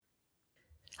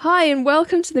Hi, and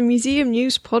welcome to the Museum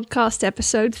News Podcast,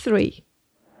 Episode 3.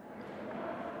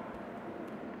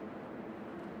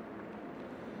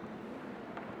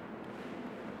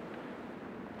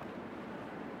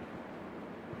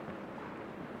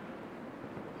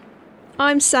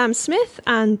 I'm Sam Smith,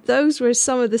 and those were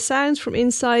some of the sounds from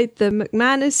inside the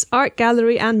McManus Art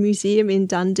Gallery and Museum in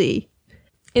Dundee.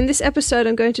 In this episode,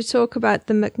 I'm going to talk about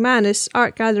the McManus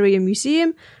Art Gallery and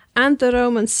Museum and the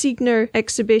Roman Siegner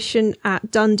exhibition at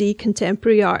Dundee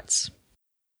Contemporary Arts.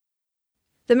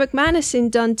 The McManus in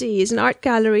Dundee is an art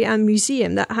gallery and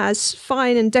museum that has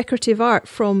fine and decorative art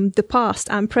from the past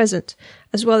and present,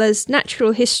 as well as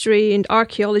natural history and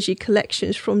archaeology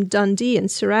collections from Dundee and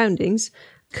surroundings,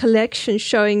 collections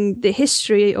showing the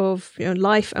history of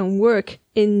life and work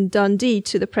in Dundee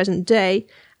to the present day,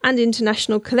 and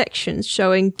international collections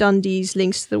showing Dundee's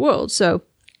links to the world, so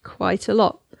quite a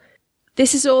lot.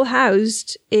 This is all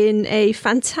housed in a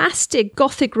fantastic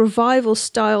Gothic revival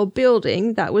style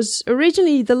building that was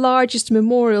originally the largest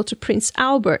memorial to Prince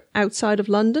Albert outside of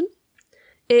London.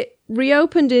 It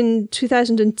reopened in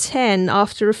 2010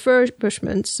 after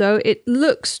refurbishment, so it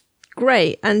looks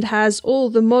great and has all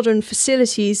the modern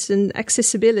facilities and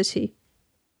accessibility.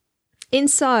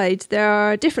 Inside, there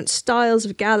are different styles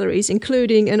of galleries,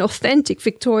 including an authentic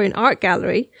Victorian art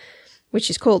gallery, which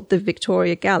is called the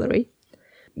Victoria Gallery,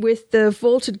 with the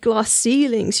vaulted glass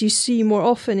ceilings you see more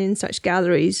often in such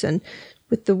galleries, and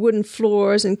with the wooden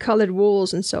floors and coloured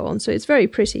walls and so on. So it's very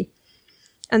pretty.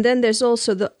 And then there's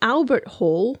also the Albert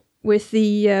Hall with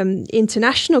the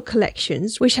international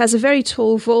collections, which has a very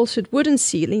tall vaulted wooden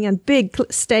ceiling and big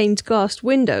stained glass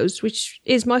windows, which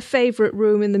is my favourite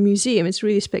room in the museum. It's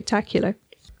really spectacular.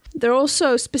 There are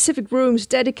also specific rooms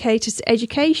dedicated to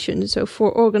education, so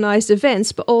for organised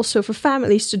events, but also for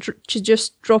families to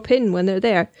just drop in when they're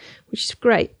there, which is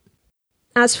great.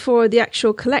 As for the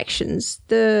actual collections,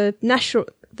 the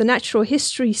natural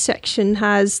history section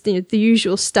has the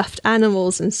usual stuffed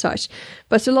animals and such,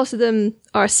 but a lot of them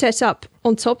are set up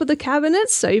on top of the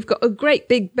cabinets, so you've got a great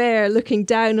big bear looking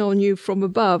down on you from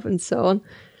above and so on.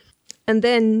 And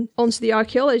then onto the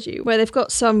archaeology, where they've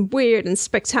got some weird and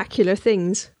spectacular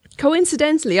things.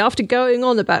 Coincidentally, after going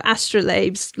on about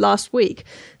astrolabes last week,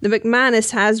 the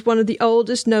McManus has one of the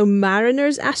oldest known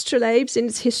mariners' astrolabes in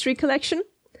its history collection.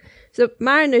 So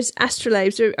mariners'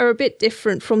 astrolabes are a bit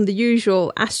different from the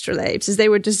usual astrolabes, as they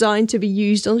were designed to be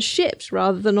used on ships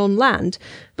rather than on land,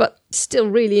 but still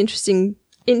really interesting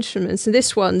instruments, and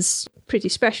this one's pretty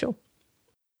special.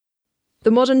 The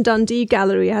Modern Dundee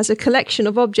Gallery has a collection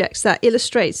of objects that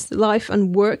illustrates the life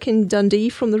and work in Dundee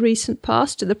from the recent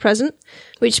past to the present,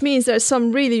 which means there are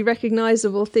some really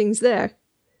recognisable things there.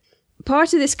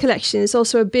 Part of this collection is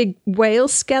also a big whale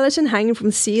skeleton hanging from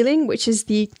the ceiling, which is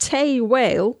the Tay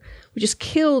whale, which was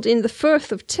killed in the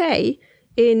Firth of Tay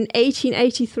in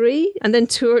 1883 and then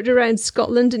toured around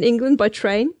Scotland and England by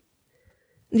train.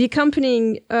 The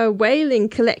accompanying whaling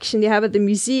collection they have at the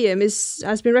museum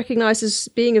has been recognised as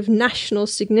being of national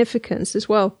significance as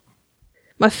well.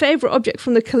 My favourite object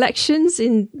from the collection's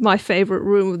in my favourite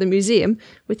room of the museum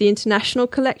with the international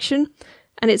collection,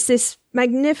 and it's this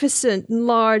magnificent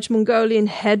large Mongolian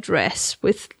headdress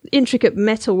with intricate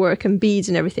metalwork and beads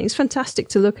and everything. It's fantastic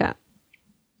to look at.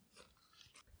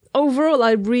 Overall,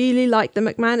 I really like the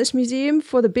McManus Museum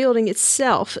for the building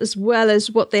itself as well as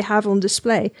what they have on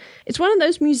display. It's one of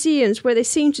those museums where they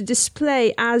seem to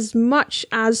display as much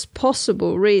as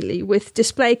possible, really, with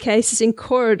display cases in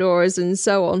corridors and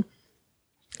so on.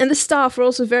 And the staff are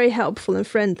also very helpful and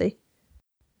friendly.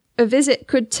 A visit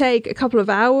could take a couple of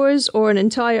hours or an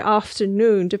entire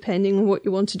afternoon, depending on what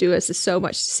you want to do, as there's so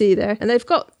much to see there. And they've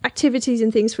got activities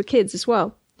and things for kids as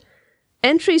well.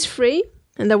 Entry's free,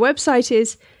 and their website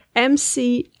is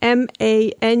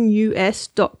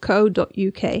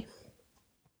mcmanus.co.uk.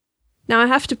 Now, I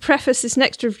have to preface this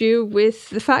next review with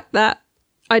the fact that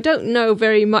I don't know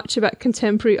very much about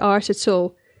contemporary art at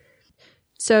all.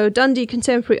 So Dundee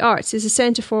Contemporary Arts is a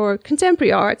centre for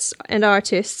contemporary arts and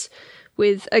artists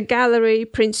with a gallery,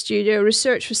 print studio,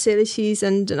 research facilities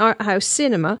and an art house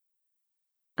cinema.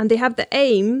 And they have the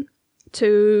aim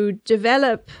to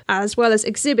develop as well as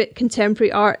exhibit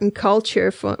contemporary art and culture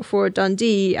for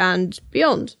Dundee and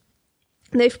beyond.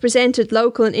 They've presented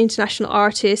local and international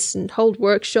artists and hold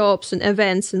workshops and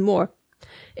events and more.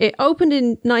 It opened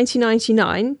in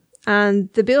 1999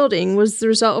 and the building was the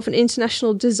result of an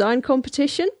international design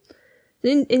competition.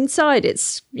 Inside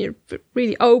it's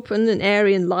really open and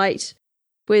airy and light,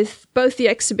 with both the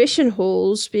exhibition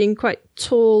halls being quite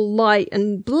tall, light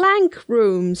and blank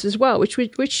rooms as well, which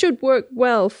should work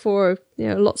well for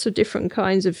lots of different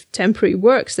kinds of temporary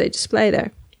works they display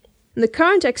there. And the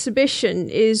current exhibition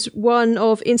is one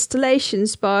of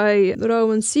installations by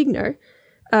Roman Signer,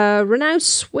 a renowned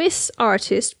Swiss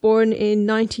artist born in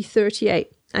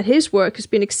 1938. And his work has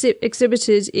been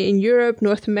exhibited in Europe,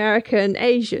 North America, and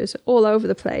Asia, so all over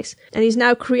the place. And he's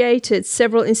now created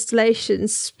several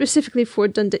installations specifically for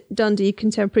Dundee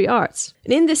contemporary arts.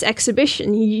 And in this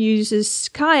exhibition, he uses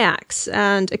kayaks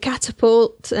and a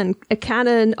catapult and a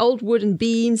cannon, old wooden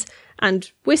beams, and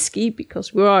whiskey,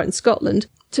 because we are in Scotland,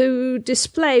 to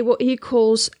display what he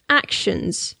calls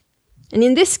actions. And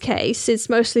in this case, it's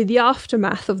mostly the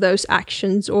aftermath of those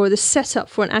actions or the setup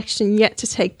for an action yet to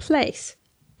take place.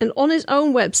 And on his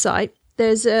own website,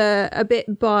 there's a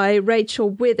bit by Rachel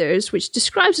Withers, which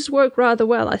describes his work rather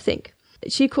well, I think.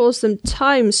 She calls them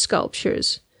time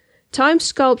sculptures. Time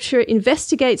sculpture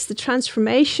investigates the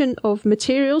transformation of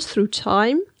materials through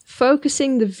time,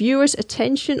 focusing the viewer's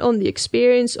attention on the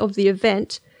experience of the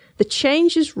event, the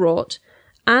changes wrought,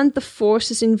 and the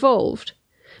forces involved,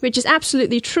 which is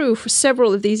absolutely true for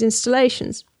several of these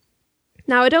installations.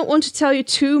 Now, I don't want to tell you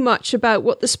too much about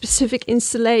what the specific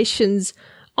installations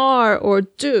are or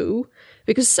do,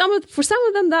 because for some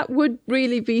of them that would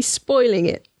really be spoiling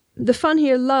it. The fun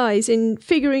here lies in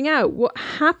figuring out what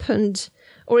happened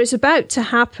or is about to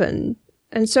happen,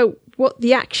 and so what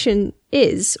the action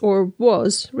is or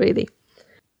was, really.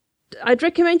 I'd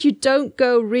recommend you don't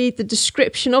go read the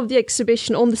description of the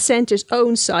exhibition on the centre's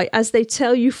own site, as they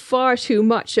tell you far too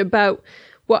much about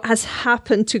what has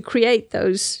happened to create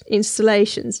those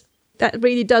installations. That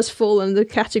really does fall under the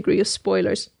category of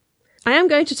spoilers. I am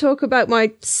going to talk about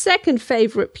my second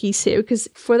favourite piece here, because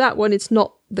for that one it's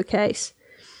not the case.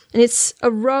 And it's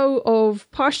a row of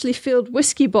partially filled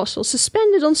whiskey bottles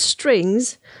suspended on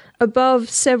strings above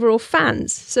several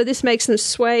fans. So this makes them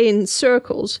sway in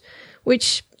circles,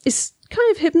 which is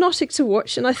kind of hypnotic to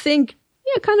watch, and I think,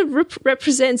 kind of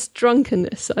represents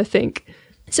drunkenness, I think.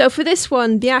 So for this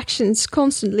one, the action's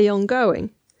constantly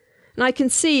ongoing. And I can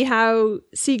see how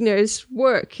Signer's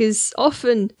work is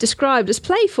often described as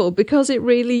playful, because it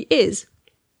really is.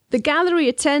 The gallery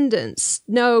attendants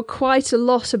know quite a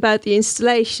lot about the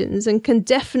installations and can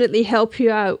definitely help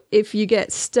you out if you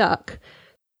get stuck.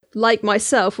 Like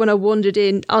myself, when I wandered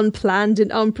in unplanned and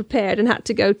unprepared and had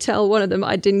to go tell one of them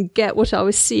I didn't get what I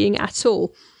was seeing at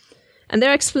all. And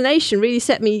their explanation really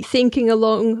set me thinking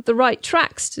along the right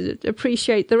tracks to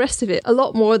appreciate the rest of it a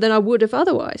lot more than I would have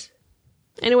otherwise.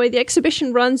 Anyway, the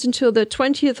exhibition runs until the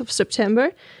 20th of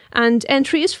September, and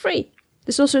entry is free.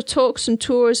 There's also talks and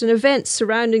tours and events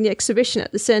surrounding the exhibition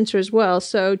at the centre as well,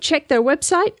 so check their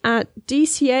website at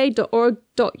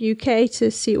dca.org.uk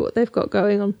to see what they've got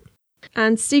going on.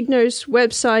 And Signer's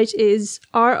website is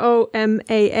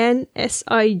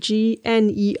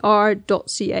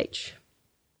romansigner.ch.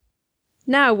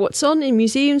 Now, what's on in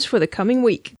museums for the coming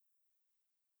week?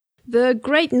 The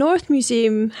Great North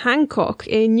Museum, Hancock,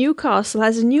 in Newcastle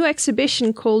has a new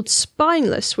exhibition called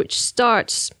Spineless, which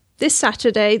starts this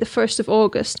Saturday, the 1st of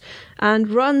August, and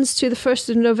runs to the 1st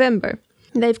of November.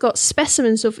 They've got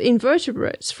specimens of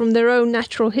invertebrates from their own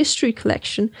natural history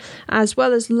collection, as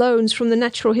well as loans from the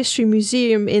Natural History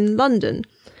Museum in London,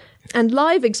 and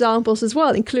live examples as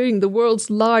well, including the world's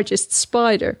largest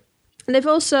spider. And they've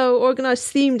also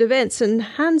organised themed events and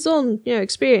hands-on,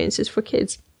 experiences for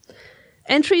kids.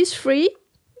 Entry is free,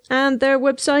 and their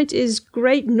website is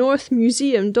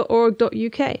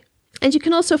greatnorthmuseum.org.uk. And you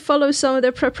can also follow some of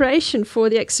their preparation for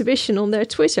the exhibition on their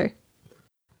Twitter.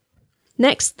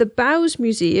 Next, the Bowes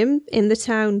Museum in the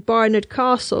town Barnard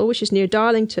Castle, which is near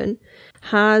Darlington,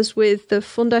 has, with the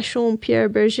Fondation Pierre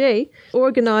Berger,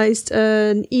 organised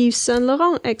an Yves Saint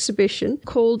Laurent exhibition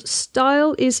called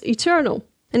Style is Eternal.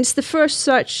 And it's the first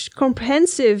such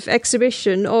comprehensive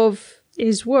exhibition of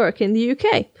his work in the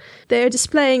UK. They're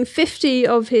displaying 50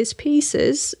 of his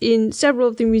pieces in several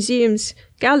of the museum's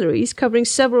galleries, covering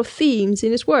several themes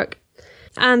in his work.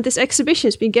 And this exhibition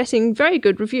has been getting very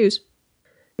good reviews.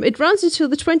 It runs until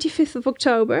the 25th of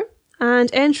October, and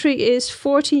entry is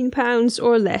 £14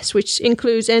 or less, which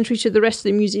includes entry to the rest of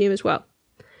the museum as well.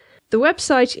 The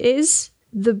website is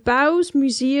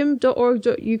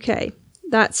thebowesmuseum.org.uk.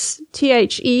 That's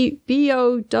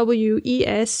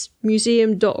THEBOWES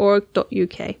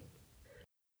museum.org.uk.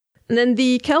 And then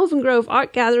the Kelvingrove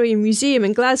Art Gallery and Museum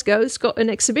in Glasgow has got an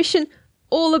exhibition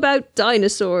all about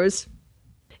dinosaurs.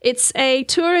 It's a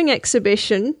touring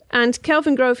exhibition, and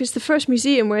Kelvingrove is the first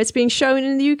museum where it's being shown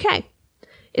in the UK.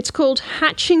 It's called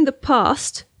Hatching the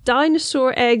Past,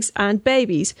 Dinosaur Eggs and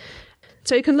Babies.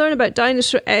 So you can learn about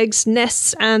dinosaur eggs,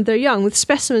 nests and their young with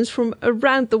specimens from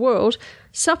around the world,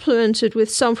 supplemented with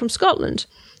some from Scotland.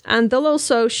 And they'll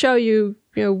also show you,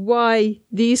 why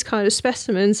these kind of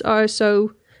specimens are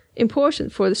so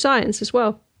important for the science as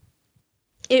well.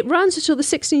 It runs until the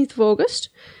 16th of August,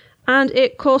 and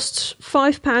it costs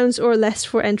 £5 or less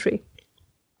for entry.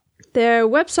 Their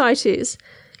website is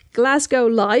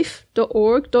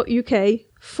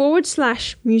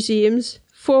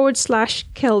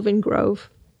glasgowlife.org.uk/museums/Kelvin Grove.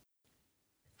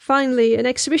 Finally, an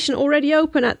exhibition already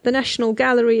open at the National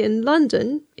Gallery in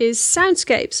London is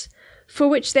Soundscapes, for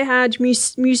which they had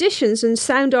musicians and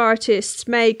sound artists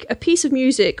make a piece of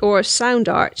music or sound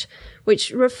art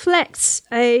which reflects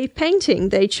a painting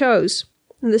they chose.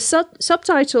 And the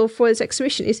subtitle for this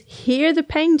exhibition is Hear the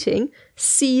Painting,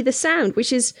 See the Sound,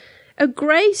 which is a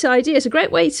great idea. It's a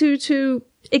great way to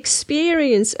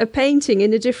experience a painting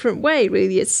in a different way,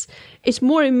 really. It's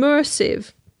more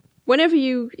immersive. Whenever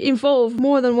you involve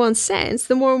more than one sense,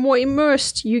 the more and more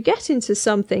immersed you get into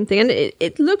something. And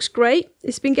it looks great.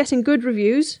 It's been getting good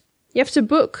reviews. You have to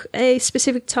book a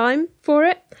specific time for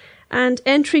it, and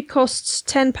entry costs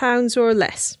 £10 or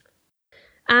less.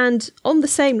 And on the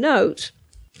same note,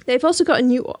 they've also got a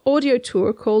new audio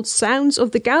tour called Sounds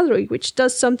of the Gallery, which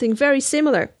does something very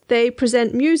similar. They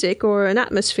present music or an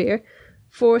atmosphere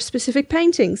for specific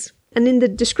paintings. And in the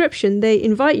description, they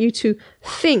invite you to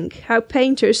think how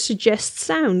painters suggest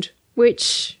sound,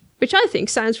 which I think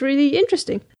sounds really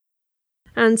interesting.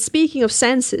 And speaking of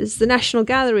senses, the National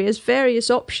Gallery has various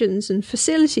options and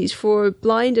facilities for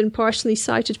blind and partially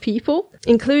sighted people,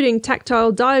 including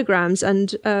tactile diagrams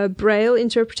and braille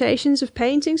interpretations of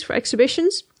paintings for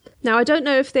exhibitions. Now, I don't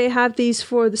know if they have these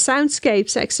for the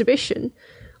Soundscapes exhibition,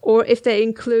 or if they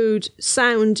include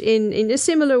sound in a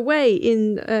similar way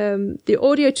in the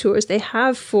audio tours they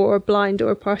have for blind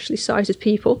or partially sighted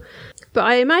people. But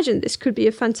I imagine this could be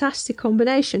a fantastic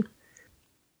combination.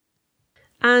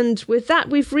 And with that,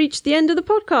 we've reached the end of the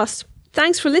podcast.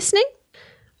 Thanks for listening.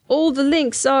 All the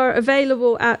links are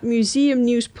available at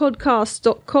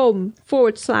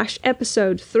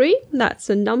museumnewspodcast.com/episode 3. That's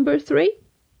a number 3.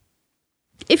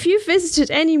 If you've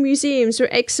visited any museums or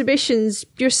exhibitions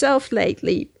yourself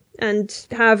lately and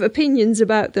have opinions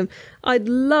about them, I'd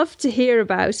love to hear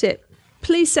about it.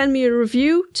 Please send me a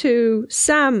review to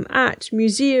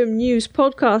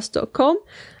sam@museumnewspodcast.com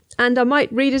and I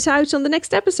might read it out on the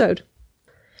next episode.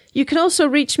 You can also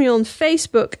reach me on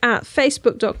Facebook at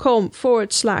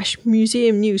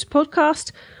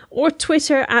facebook.com/museumnewspodcast or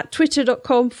Twitter at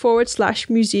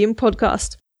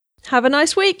twitter.com/museumpodcast. Have a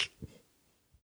nice week.